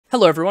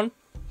Hello everyone.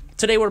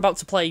 Today we're about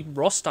to play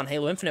Rust on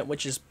Halo Infinite,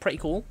 which is pretty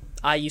cool.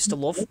 I used to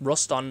love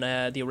Rust on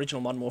the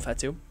original Modern Warfare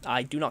 2.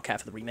 I do not care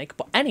for the remake,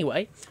 but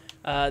anyway,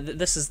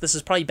 this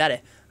is probably better.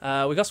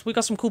 We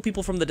got some cool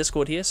people from the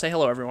Discord here. Say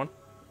hello everyone.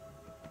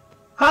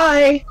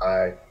 Hi.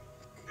 Hi.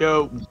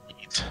 Yo.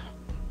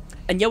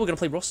 And yeah, we're gonna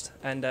play Rust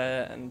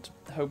and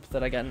hope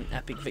that I get an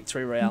epic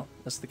victory royale,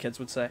 as the kids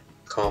would say.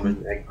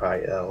 Common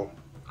Magpie L.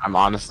 I'm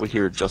honestly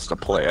here just to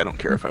play. I don't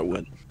care if I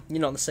win. You're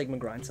not on the Sigma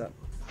grind set.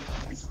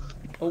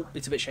 Oh,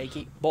 it's a bit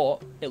shaky,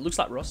 but it looks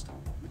like Rust.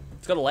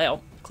 It's got a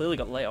layout. Clearly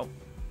got a layout.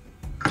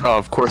 Oh,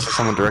 of course, there's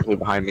someone directly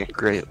behind me.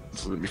 Great.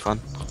 This is gonna be fun.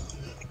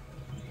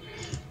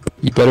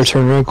 You better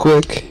turn around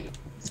quick.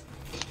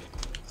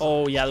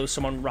 Oh yeah, there was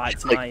someone right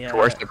to Like, my.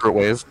 four separate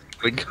ways.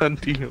 Like, gun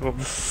to you.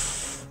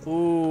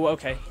 Ooh,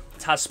 okay.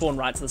 Taz spawned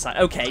right to the side.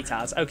 Okay,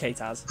 Taz. Okay,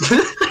 Taz.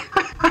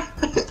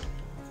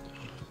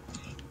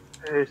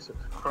 Jesus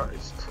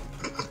Christ.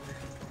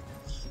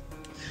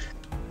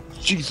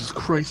 Jesus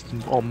Christ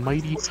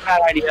almighty.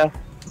 Bad idea.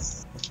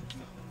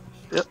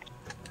 Yep.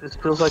 This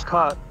feels like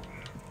COD.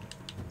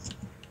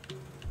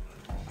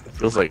 It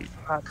feels like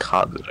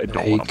COD that I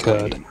don't hate want to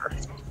play.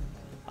 COD.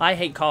 I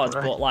hate COD,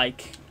 Right. but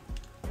like,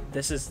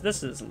 this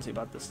isn't too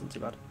bad. This isn't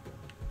too bad.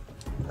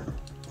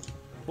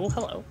 Oh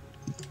hello.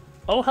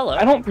 Oh hello.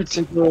 I don't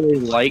particularly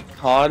like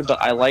COD, but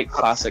I like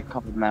classic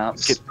COD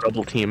maps. Get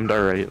double teamed,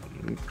 alright.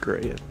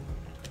 Great.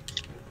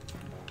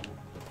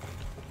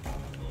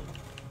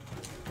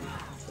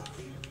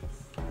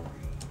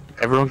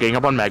 Everyone gang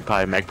up on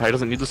Magpie. Magpie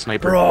doesn't need the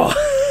sniper. Bro.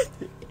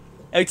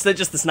 It's not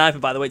just the sniper,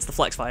 by the way. It's the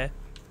flex fire.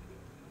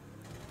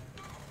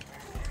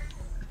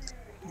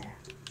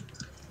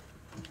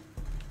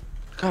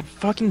 God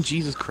fucking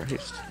Jesus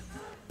Christ.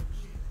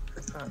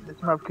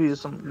 This map could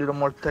use some little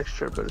more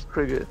texture, but it's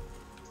pretty good.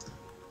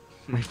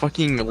 My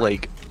fucking,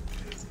 like...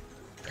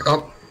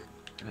 Oh,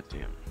 God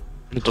damn.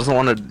 It doesn't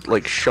want to,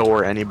 like, show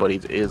where anybody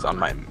is on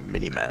my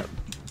mini-map.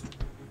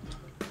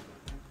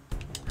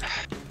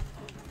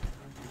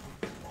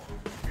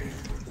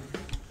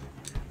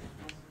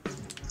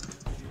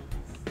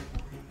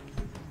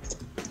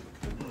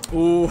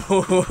 Ooh.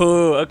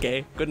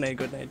 Okay. Good night.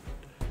 Good night.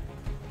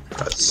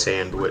 got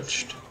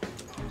sandwiched.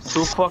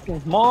 Too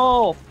fucking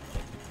small!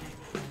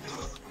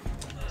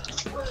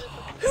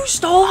 Who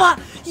stole that?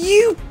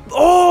 You.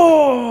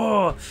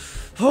 Oh.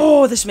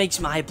 Oh. This makes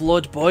my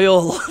blood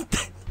boil.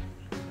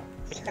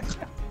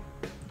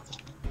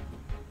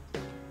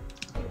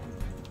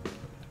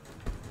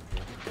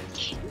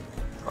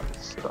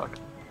 Fucking stuck.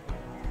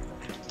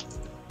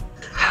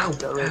 Ow,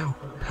 Got rid- ow,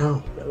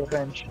 ow. Got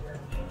revenge.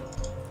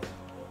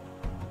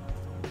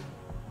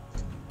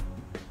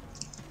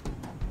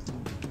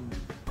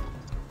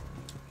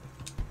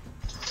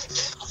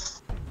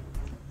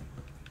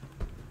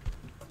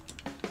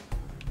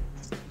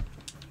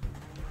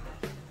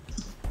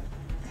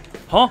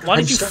 Huh? Why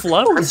did I'm you stuck.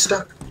 float? I'm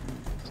stuck.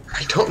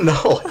 I don't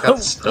know. I got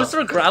Was stuck.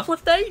 there a grav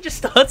lift there? You just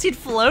started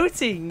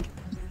floating.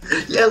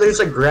 Yeah, there's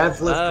a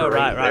grab lift Oh,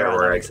 right there that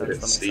where I makes sense,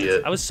 couldn't that makes see sense.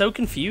 it. I was so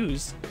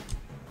confused.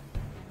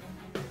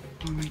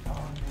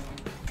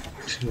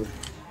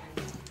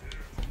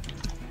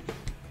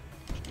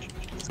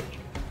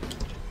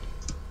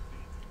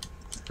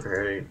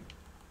 Right.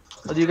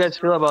 What do you guys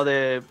feel about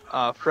the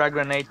frag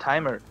grenade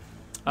timer?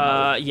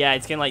 Yeah,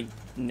 it's getting like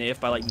nerfed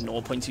by like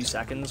 0.2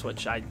 seconds,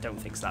 which I don't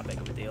think is that big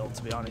of a deal,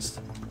 to be honest.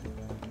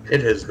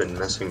 It has been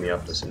messing me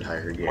up this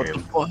entire What the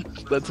game.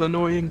 fuck? That's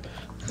annoying.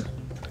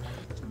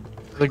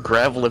 The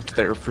grav lift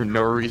there for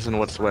no reason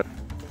whatsoever.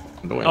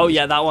 Annoying. Oh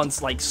yeah, that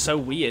one's like so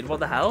weird. What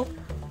the hell?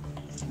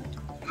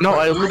 No,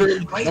 I Why- literally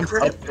why jumped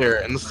grav- up there,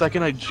 and the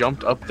second I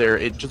jumped up there,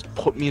 it just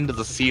put me into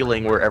the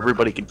ceiling where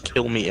everybody could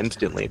kill me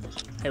instantly.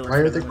 Hey, Why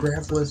are the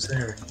grab lifts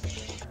there?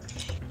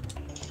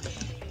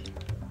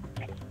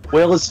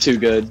 Whale is too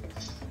good.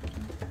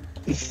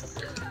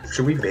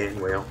 Should we ban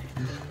whale?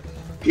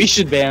 We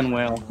should ban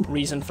Whale.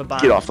 reason for ban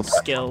Get off the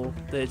skill?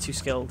 They're too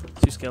skilled.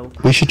 Too skilled.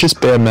 We should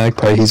just ban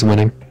Magpie, he's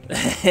winning.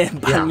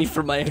 Ban Yeah. me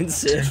from my own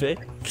server.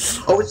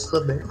 Oh, it's the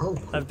ban. Oh,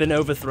 I've been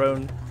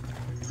overthrown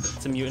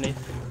to mutiny.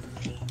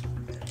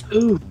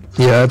 Ooh.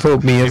 Yeah, I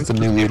vote me as the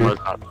new It leader. was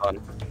not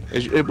fun.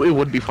 It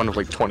would be fun if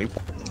like 20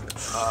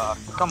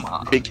 Come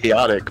on. big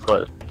chaotic,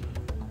 but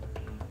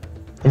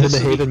And in the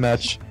Haven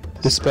match,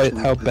 despite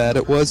how bad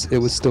it was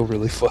still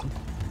really fun.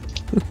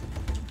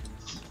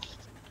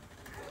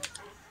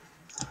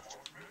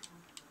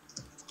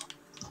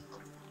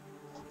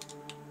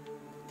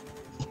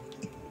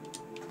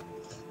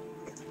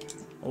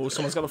 Oh,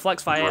 someone's got the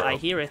flex fire. I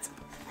hear it.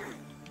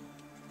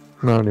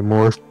 Not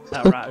anymore.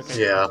 Oh right,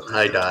 okay. yeah,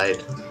 I died.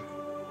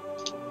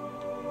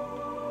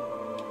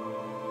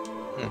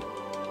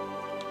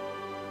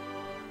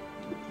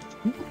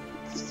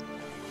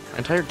 my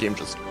entire game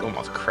just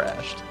almost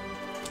crashed.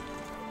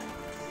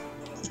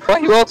 Why are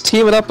you all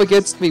teaming up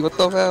against me? What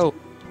the hell?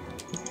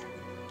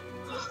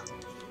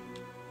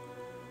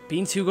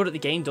 Being too good at the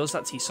game does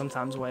that to you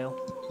sometimes, Whale.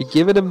 You're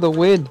giving him the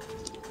win.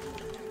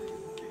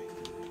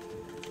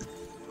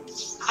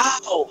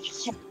 Ow!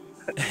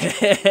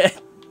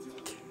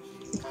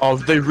 Oh,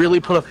 they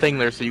really put a thing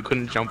there so you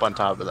couldn't jump on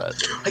top of that.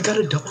 I got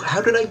a double.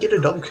 How did I get a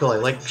double kill? I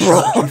like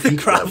Bro, shot 2 the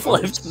feet for that grav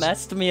lift once.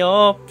 messed me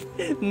up.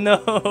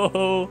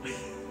 No.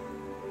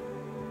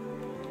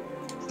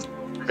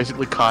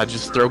 Basically, COD,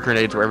 just throw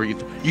grenades wherever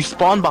you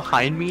spawn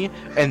behind me,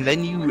 and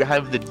then you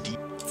have the D.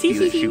 Hee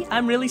hee hee.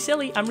 I'm really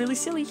silly. I'm really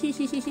silly. Hee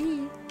hee hee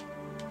hee.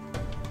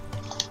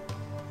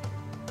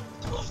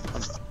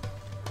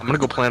 I'm gonna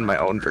go plan my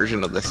own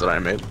version of this that I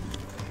made.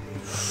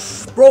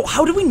 Bro,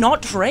 how did we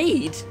not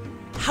trade?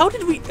 How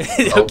did we?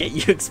 Oh. Okay,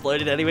 you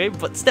exploded anyway,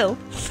 but still.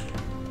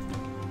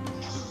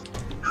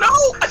 No!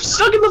 I'm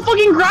stuck in the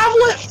fucking grav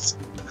lift!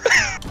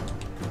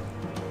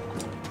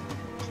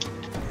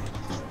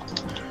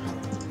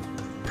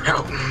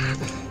 How?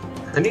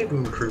 I need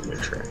an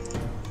improvement track.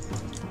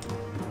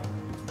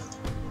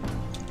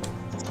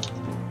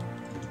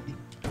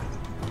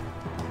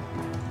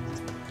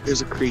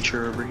 There's a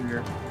creature over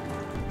here.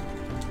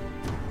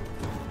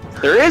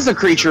 There is a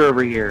creature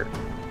over here.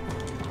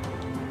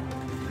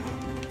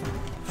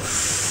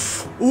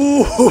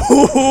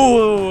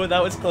 Ooh,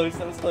 that was close.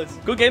 That was close.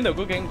 Good game though.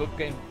 Good game. Good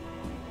game.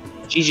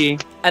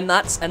 GG. And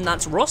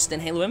that's Rust in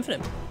Halo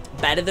Infinite.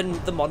 Better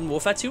than the Modern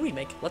Warfare 2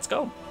 remake. Let's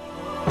go.